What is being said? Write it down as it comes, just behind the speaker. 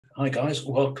Hi guys,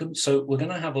 welcome. So we're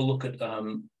going to have a look at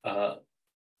a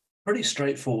pretty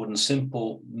straightforward and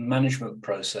simple management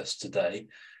process today.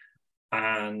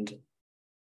 And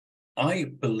I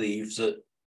believe that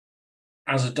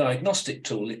as a diagnostic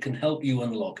tool, it can help you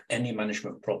unlock any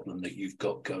management problem that you've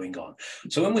got going on.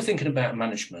 So when we're thinking about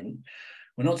management,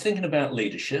 we're not thinking about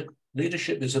leadership.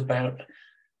 Leadership is about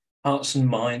hearts and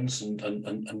minds and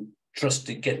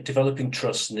developing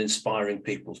trust and inspiring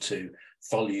people to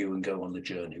follow you and go on the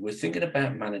journey. We're thinking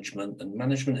about management, and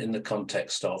management in the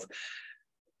context of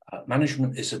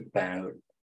management is about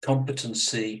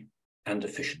competency and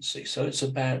efficiency. So it's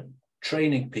about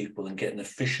training people and getting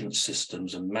efficient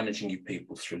systems and managing your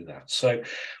people through that. So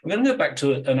we're going to go back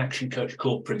to an Action Coach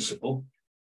core principle.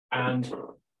 And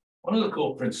one of the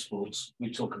core principles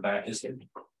we talk about is the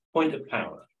point of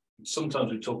power.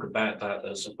 Sometimes we talk about that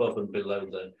as above and below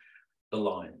the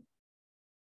line.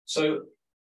 So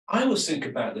I always think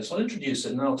about this. I'll introduce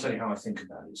it and then I'll tell you how I think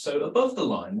about it. So above the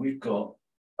line, we've got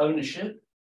ownership,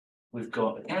 we've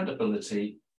got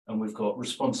accountability, and we've got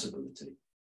responsibility.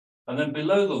 And then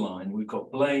below the line, we've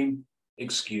got blame,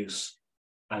 excuse,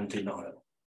 and denial.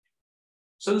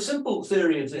 So the simple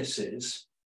theory of this is,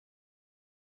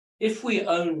 if we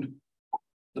own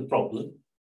the problem,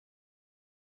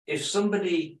 if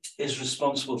somebody is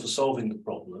responsible for solving the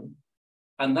problem,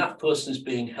 and that person is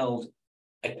being held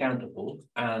accountable,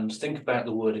 and think about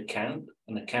the word account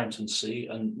and accountancy,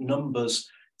 and numbers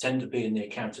tend to be in the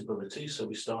accountability, so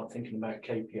we start thinking about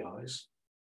KPIs,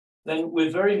 then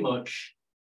we're very much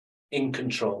in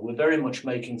control. We're very much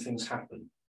making things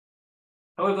happen.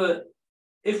 However,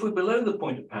 if we're below the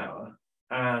point of power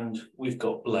and we've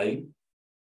got blame,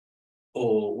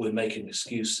 or we're making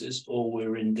excuses, or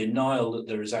we're in denial that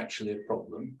there is actually a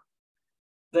problem,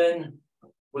 then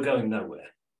we're going nowhere.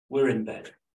 We're in bed.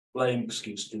 Blame,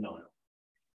 excuse, denial.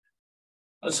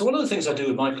 And so one of the things I do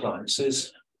with my clients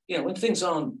is, when things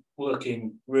aren't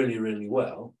working really, really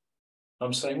well,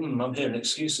 I'm saying, I'm hearing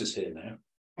excuses here now.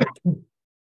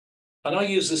 And I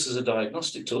use this as a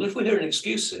diagnostic tool. If we're hearing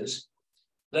excuses,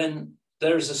 then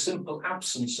there is a simple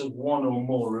absence of one or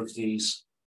more of these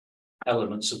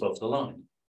elements above the line.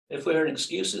 If we're hearing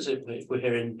excuses, if we're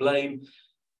hearing blame,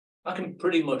 I can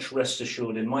pretty much rest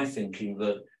assured in my thinking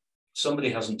that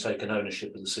somebody hasn't taken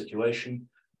ownership of the situation,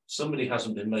 somebody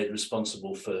hasn't been made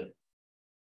responsible for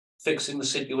fixing the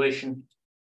situation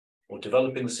or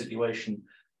developing the situation,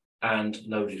 and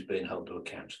nobody's being held to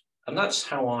account. And that's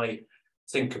how I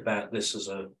think about this as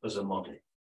a model.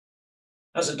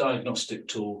 As a diagnostic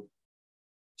tool,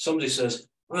 somebody says,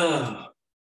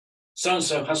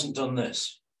 so-and-so hasn't done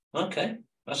this. Okay,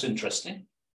 that's interesting.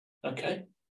 Okay.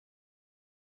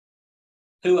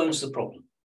 Who owns the problem?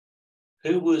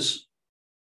 Who was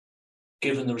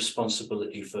given the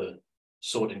responsibility for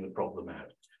sorting the problem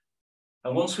out?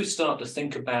 And once we start to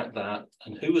think about that,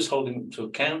 and who was holding them to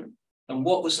account, and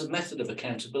what was the method of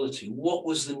accountability? What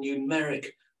was the numeric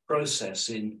process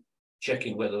in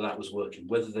checking whether that was working,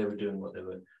 whether they were doing what they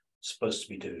were supposed to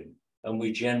be doing? And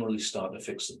we generally start to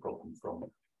fix the problem from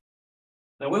it.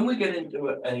 Now, when we get into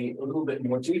a little bit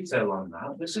more detail on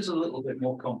that, this is a little bit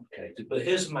more complicated, but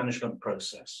here's a management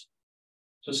process.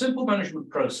 So a simple management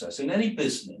process. In any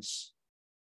business,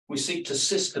 we seek to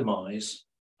systemize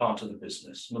part of the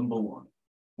business, number one.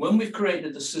 When we've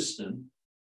created the system,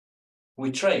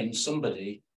 we train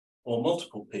somebody or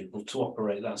multiple people to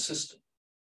operate that system.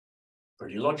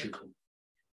 Pretty logical.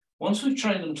 Once we've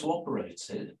trained them to operate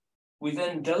it, we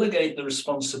then delegate the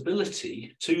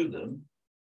responsibility to them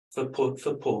for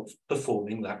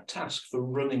performing that task, for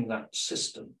running that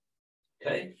system.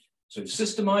 Okay, so we've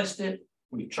systemized it,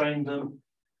 we've trained them,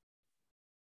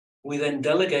 we then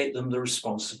delegate them the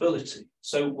responsibility.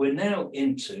 So we're now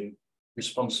into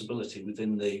responsibility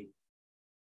within the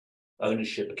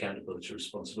ownership, accountability,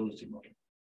 responsibility model.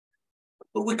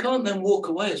 But we can't then walk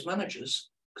away as managers,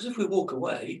 because if we walk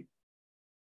away,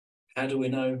 how do we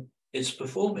know it's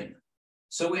performing?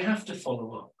 So we have to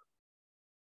follow up.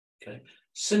 Okay,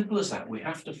 simple as that. We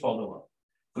have to follow up.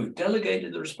 If we've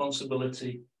delegated the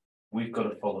responsibility, we've got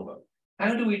to follow up.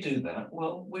 How do we do that?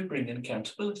 Well, we bring in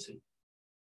accountability.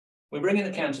 We bring in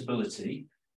accountability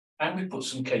and we put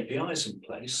some KPIs in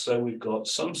place. So we've got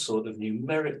some sort of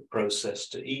numeric process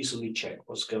to easily check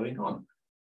what's going on.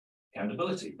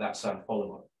 Accountability, that's our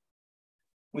follow-up.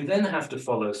 We then have to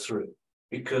follow through,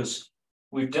 because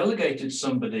we've delegated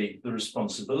somebody the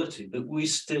responsibility, but we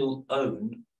still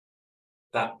own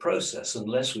that process.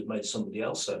 Unless we've made somebody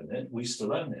else own it, we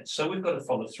still own it. So we've got to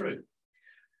follow through.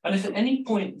 And if at any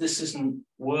point this isn't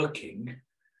working,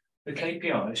 the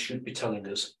KPIs should be telling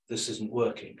us this isn't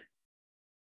working.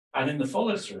 And in the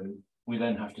follow through, we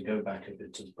then have to go back a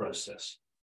bit to the process.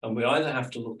 And we either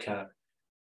have to look at,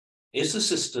 is the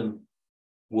system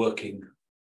working?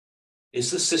 Is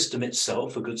the system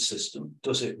itself a good system?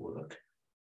 Does it work?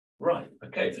 Right,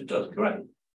 okay, if it does, great.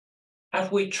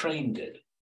 Have we trained it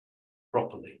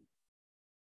properly?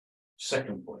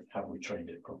 Second point, have we trained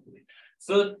it properly?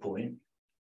 Third point,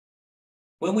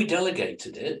 when we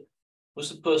delegated it, was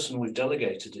the person we've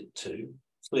delegated it to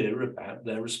clear about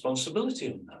their responsibility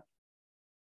on that?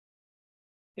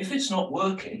 If it's not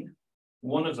working,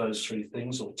 one of those three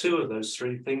things, or two of those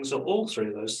three things, or all three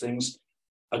of those things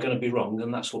are going to be wrong,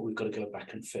 then that's what we've got to go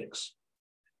back and fix.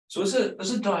 So as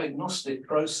a diagnostic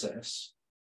process,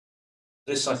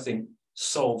 this, I think,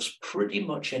 solves pretty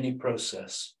much any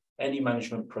process, any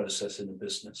management process in a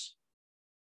business,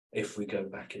 if we go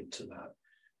back into that.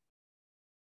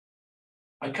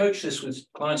 I coach this with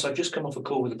clients. I've just come off a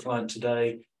call with a client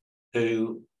today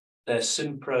who their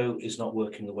Simpro is not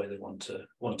working the way they want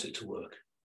it to work.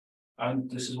 And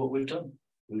this is what we've done.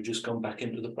 We've just gone back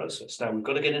into the process. Now we've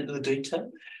got to get into the detail.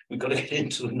 We've got to get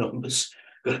into the numbers.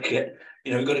 We've got to get,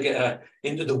 we've got to get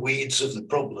into the weeds of the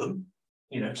problem,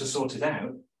 to sort it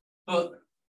out. But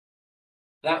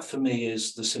that for me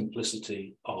is the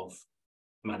simplicity of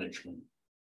management.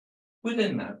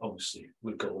 Within that, obviously,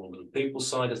 we've got all the people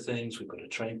side of things. We've got to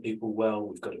train people well.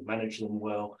 We've got to manage them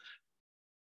well.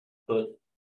 But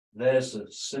there's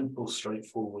a simple,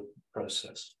 straightforward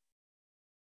process.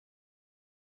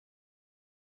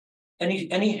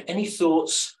 Any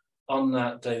thoughts on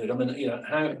that, David? I mean,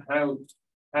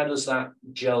 how does that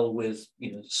gel with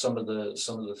some of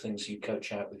the things you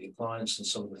coach out with your clients and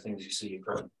some of the things you see your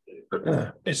clients do?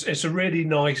 It's a really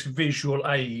nice visual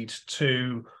aid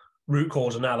to root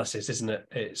cause analysis, isn't it?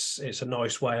 It's a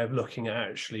nice way of looking at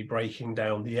actually breaking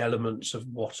down the elements of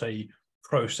what a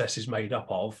process is made up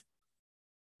of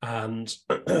and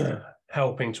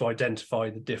helping to identify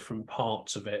the different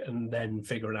parts of it and then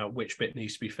figuring out which bit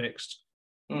needs to be fixed.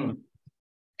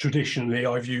 Traditionally,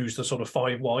 I've used the sort of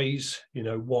 5 whys.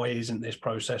 Why isn't this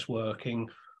process working?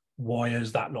 Why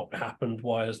has that not happened?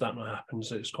 Why has that not happened?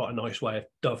 So it's quite a nice way of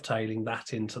dovetailing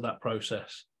that into that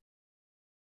process.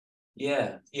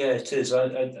 Yeah, it is.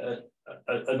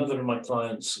 Another of my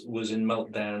clients was in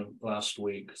meltdown last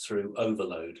week through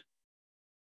overload,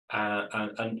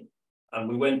 and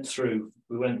we went through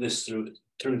this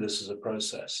as a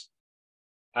process.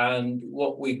 And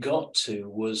what we got to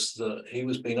was that he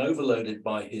was being overloaded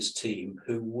by his team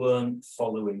who weren't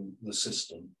following the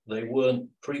system. They weren't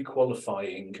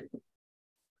pre-qualifying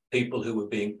people who were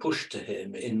being pushed to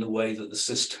him in the way that the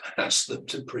system asked them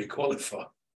to pre-qualify.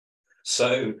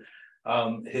 So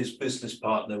his business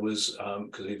partner was,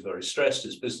 because he was very stressed,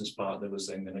 his business partner was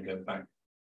then going to go back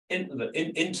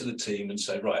into the team and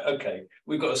say, right, okay,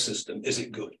 we've got a system. Is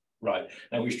it good? Right.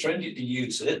 Now we've trained you to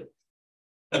use it.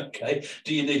 Okay.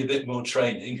 Do you need a bit more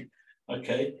training?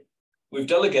 Okay. We've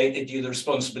delegated you the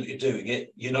responsibility of doing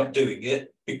it. You're not doing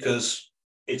it because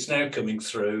it's now coming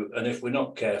through. And if we're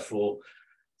not careful,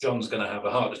 John's going to have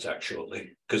a heart attack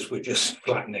shortly because we're just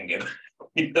flattening him.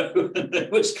 And it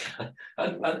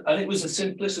was a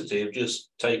simplicity of just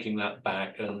taking that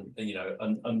back, and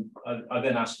I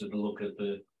then asked her to look at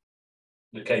the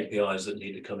KPIs that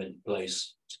need to come into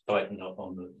place to tighten up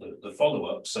on the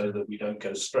follow-up so that we don't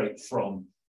go straight from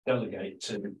delegate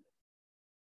to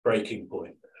breaking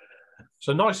point.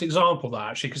 So a nice example of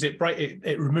that, actually, because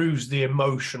it removes the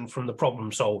emotion from the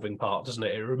problem-solving part, doesn't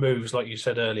it? It removes, like you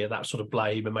said earlier, that sort of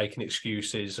blame and making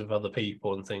excuses of other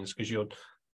people and things, because you're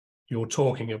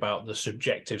talking about the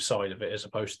subjective side of it as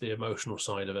opposed to the emotional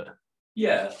side of it.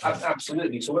 Yeah,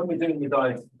 absolutely. So when we're doing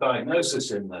the diagnosis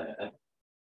in there,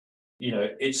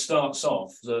 it starts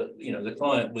off that, the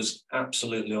client was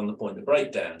absolutely on the point of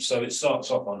breakdown. So it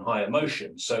starts off on high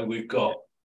emotion. So we've got,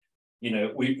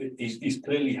 he's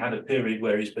clearly had a period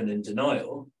where he's been in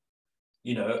denial,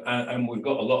 and we've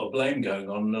got a lot of blame going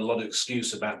on and a lot of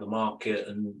excuse about the market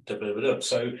and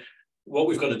So what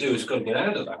we've got to do is we've got to get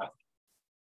out of that.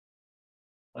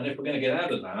 And if we're going to get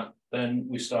out of that, then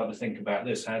we start to think about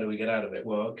this. How do we get out of it?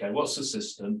 Well, okay, what's the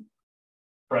system?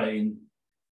 Train,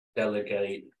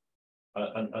 delegate,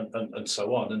 and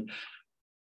so on. And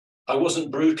I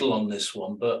wasn't brutal on this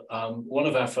one, but one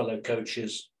of our fellow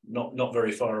coaches, not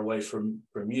very far away from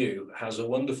you, has a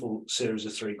wonderful series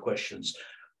of 3 questions.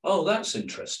 Oh, that's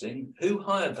interesting. Who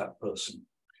hired that person?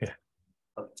 Yeah.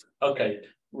 Okay,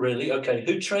 really? Okay,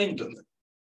 who trained them?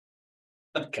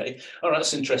 Okay, all right,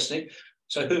 that's interesting.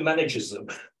 So who manages them?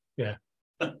 Yeah.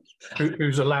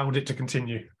 Who's allowed it to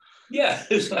continue? Yeah,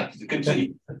 who's allowed it to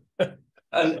continue?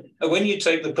 And when you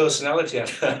take the personality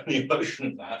out and the emotion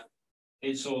of that,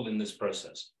 it's all in this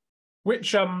process.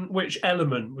 Which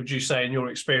element would you say, in your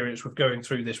experience with going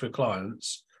through this with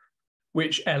clients,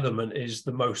 which element is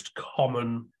the most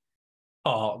common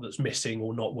part that's missing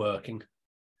or not working?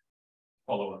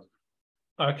 Follow-up.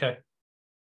 Okay.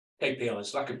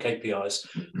 KPIs, lack of KPIs.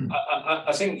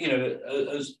 I think,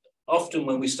 as often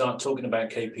when we start talking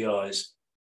about KPIs,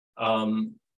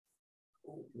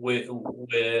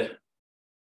 we're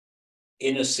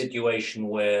in a situation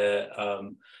where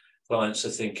clients are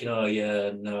thinking, oh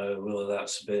yeah, no, well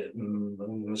that's a bit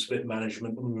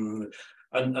management,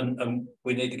 and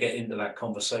we need to get into that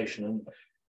conversation.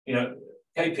 And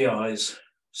KPIs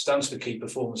stands for key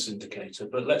performance indicator,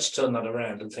 but let's turn that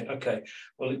around and think, okay,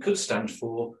 well it could stand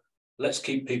for let's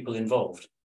keep people involved,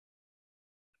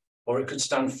 or it could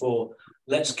stand for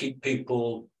let's keep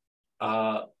people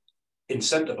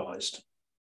incentivized,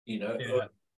 or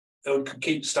it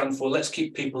could stand for let's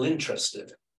keep people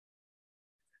interested.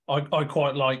 I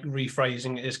quite like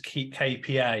rephrasing it as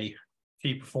KPA,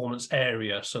 key performance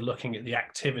area. So looking at the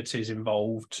activities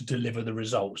involved to deliver the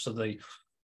results. So the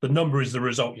number is the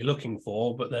result you're looking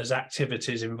for, but there's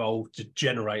activities involved to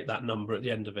generate that number at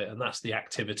the end of it. And that's the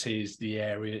activities, the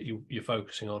area you're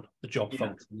focusing on, the job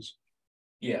functions.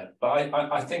 Yeah, but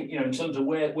I think, in terms of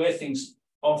where things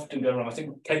often go wrong, I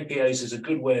think KPAs is a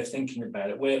good way of thinking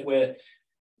about it. Where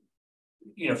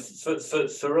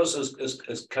for us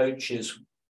as coaches,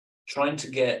 trying to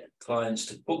get clients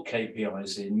to put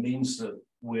KPIs in means that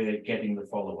we're getting the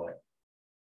follow-up.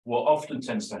 What often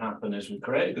tends to happen is we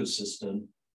create a good system,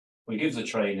 we give the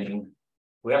training,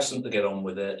 we ask them to get on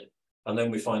with it, and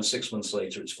then we find 6 months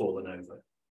later it's fallen over.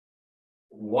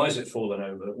 Why is it fallen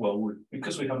over? Well,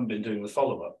 because we haven't been doing the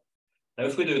follow-up. Now,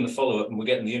 if we're doing the follow-up and we're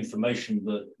getting the information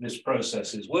that this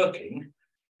process is working,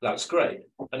 that's great.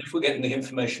 And if we're getting the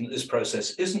information that this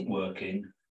process isn't working,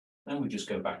 then we just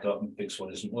go back up and fix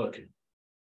what isn't working.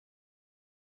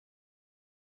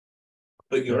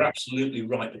 But you're absolutely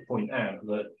right to point out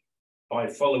that by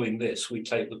following this, we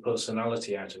take the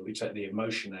personality out of it, we take the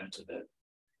emotion out of it.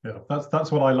 Yeah,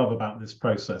 that's what I love about this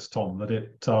process, Tom, that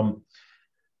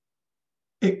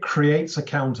it creates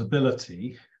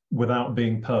accountability without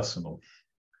being personal.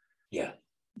 Yeah.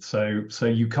 So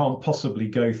you can't possibly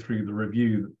go through the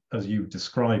review as you've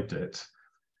described it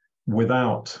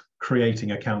without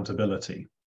creating accountability.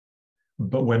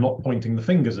 But we're not pointing the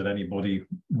fingers at anybody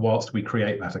whilst we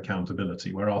create that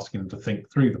accountability. We're asking them to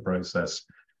think through the process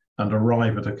and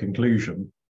arrive at a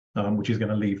conclusion, which is going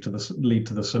to lead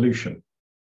to the solution.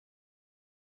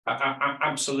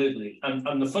 Absolutely.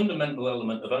 And the fundamental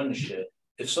element of ownership,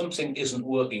 if something isn't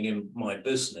working in my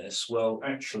business, well,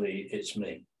 actually, it's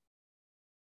me.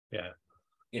 Yeah.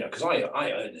 Because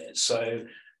I own it. So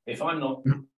if I'm not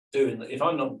getting the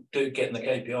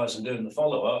KPIs and doing the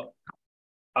follow-up,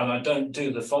 and I don't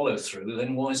do the follow-through,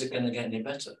 then why is it going to get any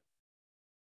better?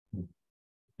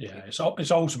 Yeah, it's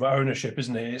ultimate ownership,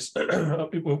 isn't it? It's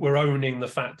we're owning the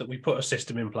fact that we put a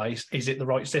system in place. Is it the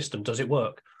right system? Does it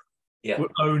work? Yeah. We're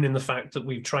owning the fact that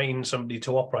we've trained somebody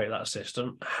to operate that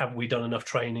system. Have we done enough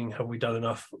training? Have we done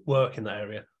enough work in that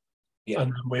area? Yeah.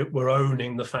 And we're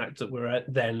owning the fact that we're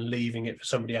then leaving it for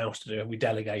somebody else to do. Have we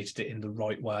delegated it in the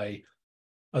right way?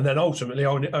 And then ultimately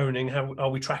owning, how are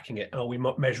we tracking it? Are we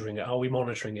measuring it? Are we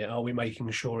monitoring it? Are we making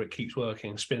sure it keeps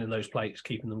working, spinning those plates,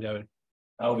 keeping them going?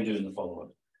 How are we doing the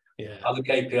follow-up? Yeah. Are the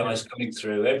KPIs coming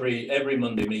through every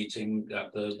Monday meeting,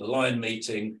 at the Lion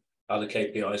meeting? Are the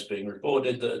KPIs being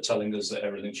reported that are telling us that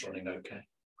everything's running okay?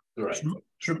 Great.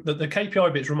 The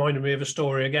KPI bits reminded me of a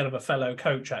story again of a fellow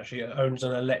coach actually who owns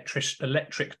an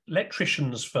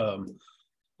electrician's firm.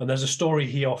 And there's a story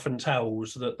he often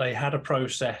tells that they had a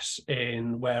process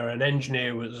in where an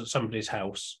engineer was at somebody's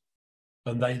house,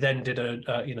 and they then did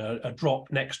a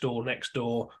drop next door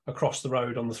across the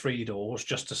road on the 3 doors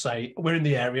just to say, we're in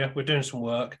the area, we're doing some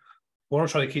work, we want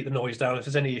to try to keep the noise down. If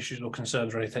there's any issues or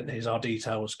concerns or anything, here's our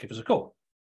details, give us a call.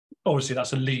 Obviously,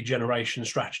 that's a lead generation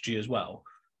strategy as well.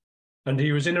 And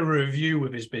he was in a review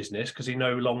with his business because he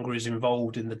no longer is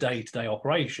involved in the day-to-day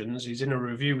operations. He's in a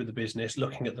review with the business,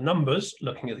 looking at the numbers,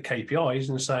 looking at the KPIs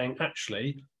and saying,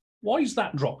 actually, why is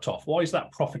that dropped off? Why is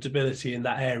that profitability in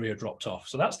that area dropped off?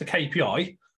 So that's the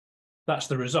KPI, that's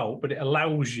the result, but it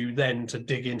allows you then to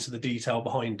dig into the detail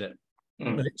behind it.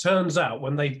 And it turns out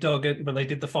when they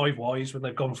did the 5 whys, when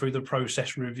they've gone through the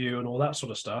process review and all that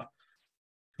sort of stuff,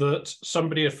 that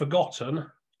somebody had forgotten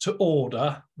to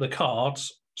order the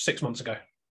cards 6 months ago.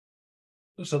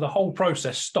 So the whole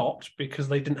process stopped because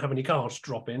they didn't have any cards to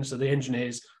drop in. So the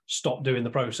engineers stopped doing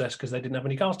the process because they didn't have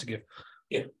any cards to give.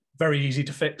 Yeah. Very easy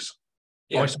to fix.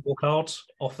 Yeah. Buy some more cards,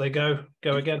 off they go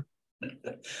again.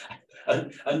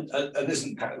 And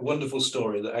isn't that a wonderful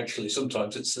story that actually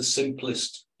sometimes it's the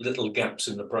simplest little gaps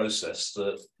in the process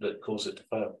that cause it to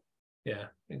fail? Yeah,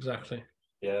 exactly.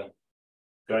 Yeah.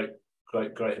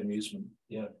 Great amusement.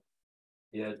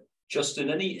 Yeah. Justin,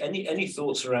 any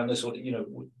thoughts around this? Or, you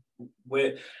know,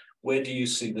 where do you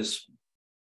see this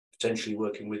potentially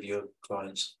working with your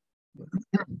clients?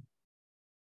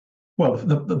 Well,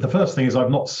 the first thing is I've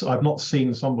not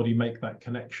seen somebody make that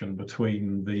connection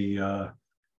between the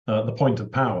point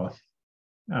of power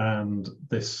and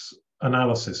this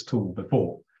analysis tool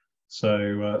before.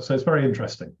 So it's very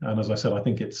interesting. And as I said, I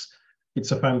think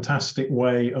it's a fantastic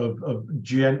way of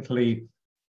gently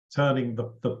turning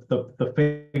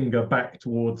the finger back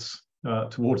towards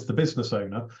the business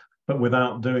owner, but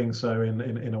without doing so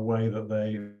in a way that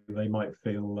they might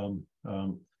feel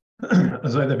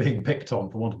as though they're being picked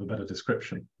on, for want of a better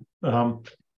description.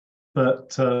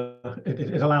 But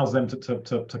it allows them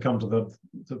to come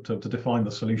to define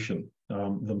the solution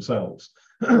themselves.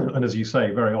 And as you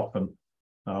say, very often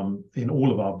in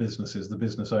all of our businesses, the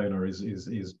business owner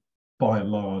is by and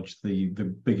large the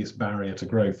biggest barrier to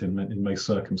growth in most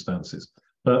circumstances.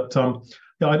 But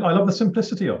yeah, I love the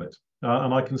simplicity of it,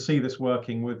 and I can see this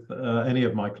working with any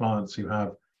of my clients who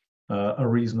have a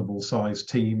reasonable sized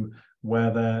team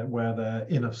where they're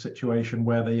in a situation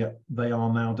where they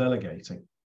are now delegating.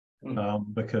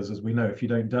 Because as we know, if you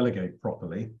don't delegate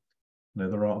properly, you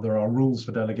know, there are rules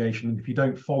for delegation, and if you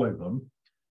don't follow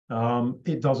them,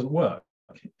 it doesn't work.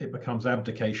 It becomes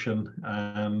abdication,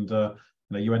 and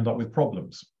you know, you end up with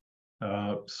problems.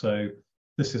 So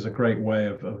this is a great way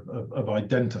of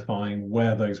identifying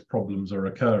where those problems are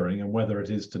occurring, and whether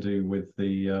it is to do with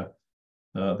the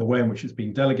way in which it's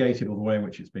being delegated, or the way in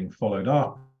which it's being followed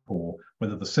up, or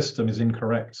whether the system is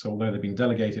incorrect. So although they've been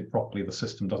delegated properly, the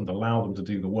system doesn't allow them to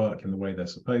do the work in the way they're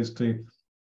supposed to.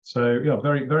 So yeah,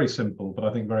 very, very simple, but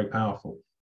I think very powerful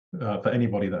for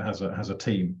anybody that has a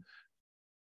team.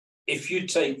 If you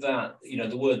take that, you know,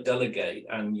 the word delegate,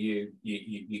 and you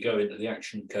go into the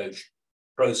action coach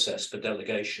process for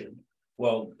delegation,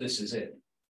 well, this is it.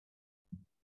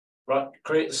 Right?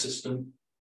 Create the system,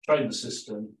 train the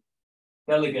system,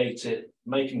 delegate it,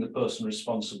 making the person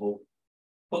responsible,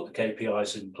 put the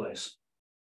KPIs in place,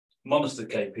 monitor the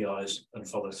KPIs, and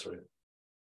follow through.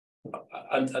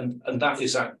 And that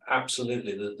is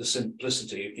absolutely the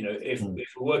simplicity. You know, if we're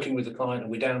working with the client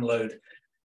and we download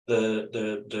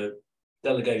the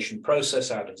delegation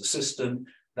process out of the system,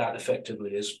 that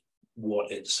effectively is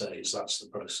what it says. That's the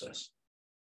process.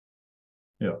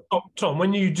 Yeah. Tom,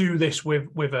 when you do this with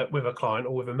a client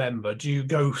or with a member, do you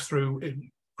go through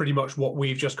pretty much what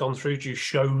we've just gone through? Do you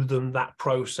show them that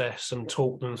process and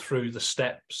talk them through the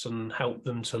steps and help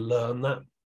them to learn that?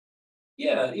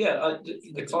 Yeah.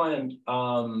 The client,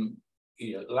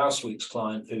 you know, last week's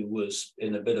client, who was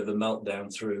in a bit of a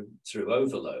meltdown through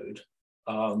overload,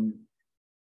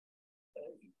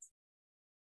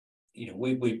 you know,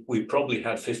 we probably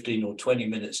had 15 or 20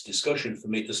 minutes discussion for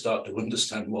me to start to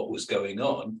understand what was going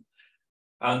on,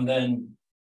 and then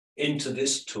into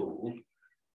this tool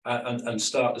and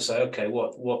start to say, okay,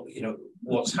 what you know,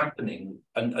 what's happening,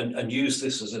 and use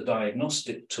this as a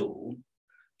diagnostic tool.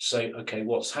 Say, okay,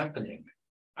 what's happening?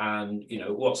 And you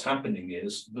know, what's happening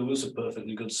is there was a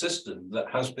perfectly good system that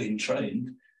has been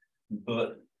trained,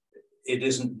 but it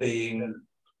isn't being,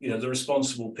 you know, the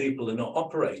responsible people are not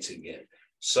operating it.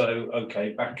 So,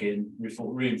 okay, back in,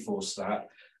 reinforce that,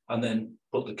 and then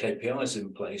put the KPIs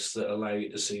in place that allow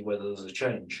you to see whether there's a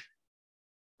change.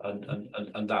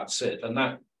 And that's it. And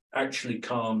that actually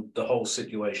calmed the whole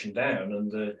situation down,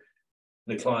 and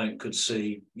the client could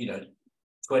see, you know,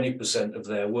 20% of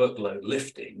their workload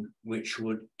lifting, which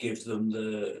would give them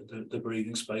the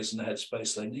breathing space and the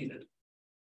headspace they needed.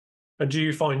 And do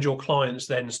you find your clients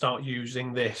then start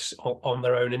using this on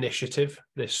their own initiative,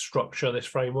 this structure, this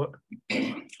framework?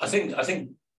 I think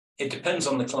it depends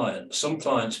on the client. Some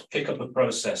clients pick up a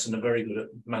process and are very good at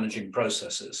managing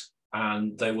processes,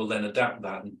 and they will then adapt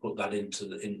that and put that into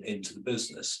the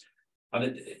business. And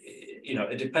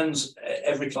it depends.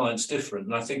 Every client's different,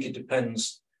 and I think it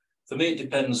depends. For me, it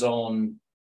depends on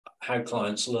how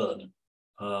clients learn.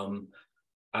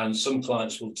 And some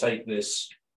clients will take this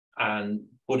and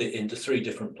put it into 3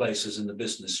 different places in the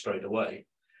business straight away.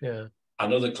 Yeah.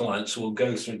 And other clients will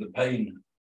go through the pain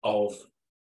of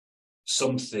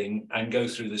something and go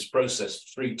through this process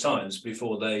 3 times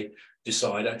before they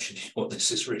decide, actually, well,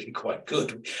 this is really quite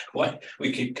good. Why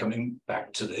we keep coming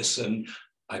back to this, and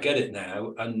I get it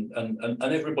now. And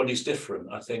everybody's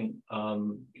different. I think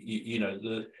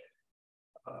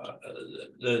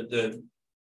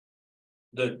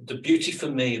the beauty for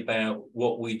me about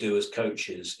what we do as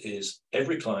coaches is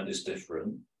every client is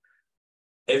different.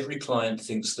 Every client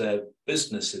thinks their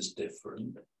business is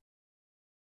different.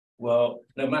 Well,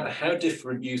 no matter how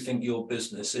different you think your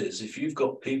business is, if you've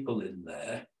got people in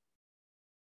there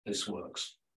this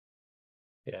works.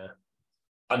 Yeah.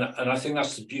 And I think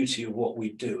that's the beauty of what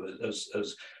we do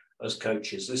as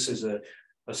coaches. This is a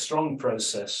strong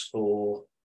process for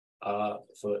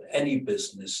any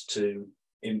business to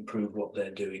improve what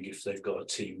they're doing if they've got a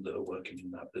team that are working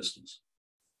in that business.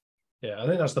 Yeah, I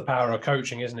think that's the power of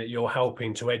coaching, isn't it? You're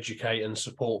helping to educate and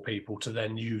support people to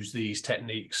then use these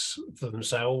techniques for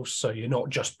themselves. So you're not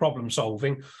just problem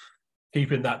solving,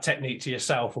 keeping that technique to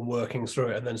yourself and working through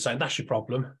it and then saying, that's your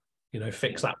problem,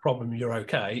 fix that problem, you're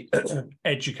okay.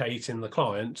 Educating the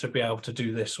client to be able to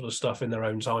do this sort of stuff in their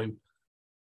own time.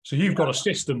 So you've got a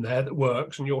system there that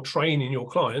works, and you're training your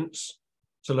clients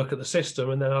to look at the system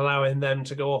and then allowing them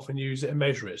to go off and use it and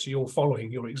measure it. So you're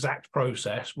following your exact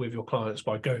process with your clients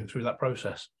by going through that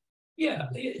process. Yeah,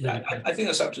 I think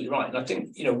that's absolutely right. And I think,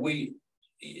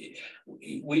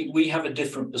 we have a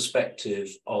different perspective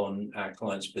on our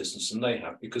clients' business than they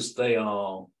have, because they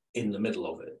are in the middle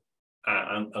of it,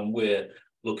 and we're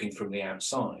looking from the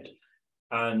outside.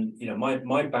 And,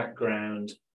 my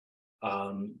background,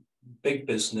 big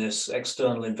business,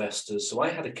 external investors. So I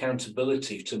had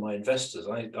accountability to my investors.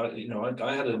 I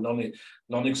had a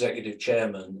non-executive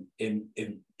chairman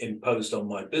imposed on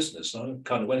my business. And I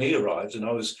kind of, when he arrived and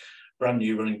I was brand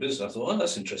new running business, I thought, oh,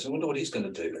 that's interesting. I wonder what he's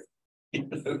going to do.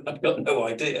 I've got no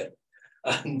idea.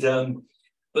 And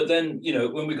but then,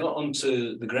 when we got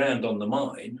onto the ground on the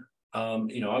mine, I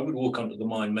would walk onto the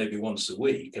mine maybe once a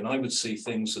week, and I would see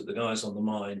things that the guys on the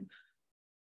mine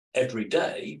every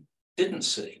day didn't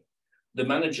see. The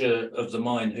manager of the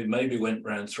mine, who maybe went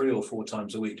around 3 or 4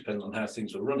 times a week, depending on how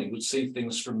things were running, would see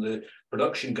things from the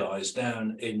production guys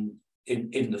down in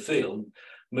the field,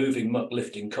 moving muck,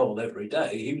 lifting coal every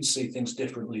day. He would see things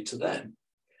differently to them.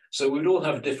 So we'd all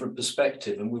have a different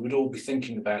perspective, and we would all be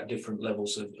thinking about different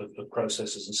levels of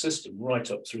processes and system,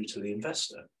 right up through to the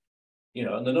investor.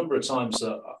 And the number of times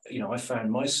that, I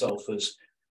found myself as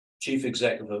chief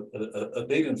exec of a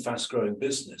big and fast-growing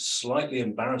business, slightly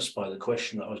embarrassed by the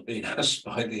question that I was being asked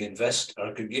by the investor.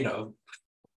 I could,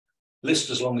 list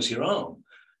as long as your arm,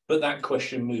 but that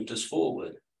question moved us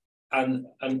forward. And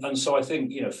so I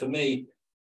think, for me,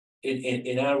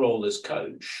 in our role as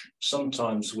coach,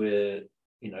 sometimes we're,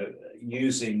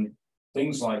 using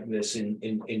things like this in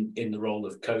the role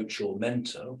of coach or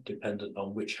mentor, dependent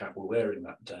on which hat we're wearing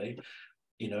that day.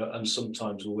 And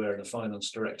sometimes we're wearing a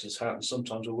finance director's hat, and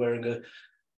sometimes we're wearing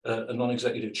a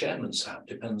non-executive chairman's hat.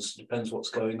 Depends what's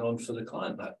going on for the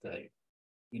client that day.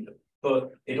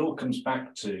 But it all comes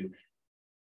back to,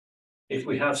 if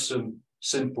we have some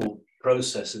simple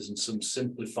processes and some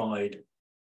simplified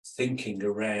thinking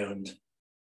around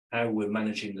how we're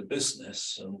managing the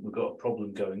business, and we've got a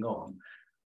problem going on,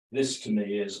 this to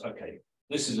me is, okay,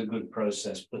 this is a good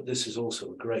process, but this is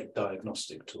also a great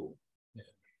diagnostic tool.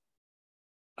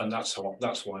 And that's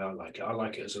why I like it. I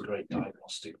like it as a great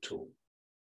diagnostic tool.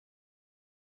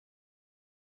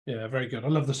 Yeah, very good. I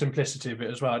love the simplicity of it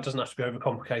as well. It doesn't have to be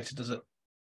overcomplicated, does it?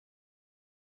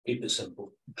 Keep it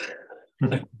simple.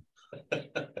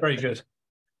 Very good.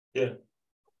 Yeah.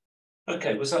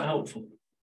 Okay, was that helpful?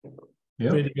 Yeah.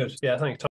 Really good. Yeah, thanks, Tom.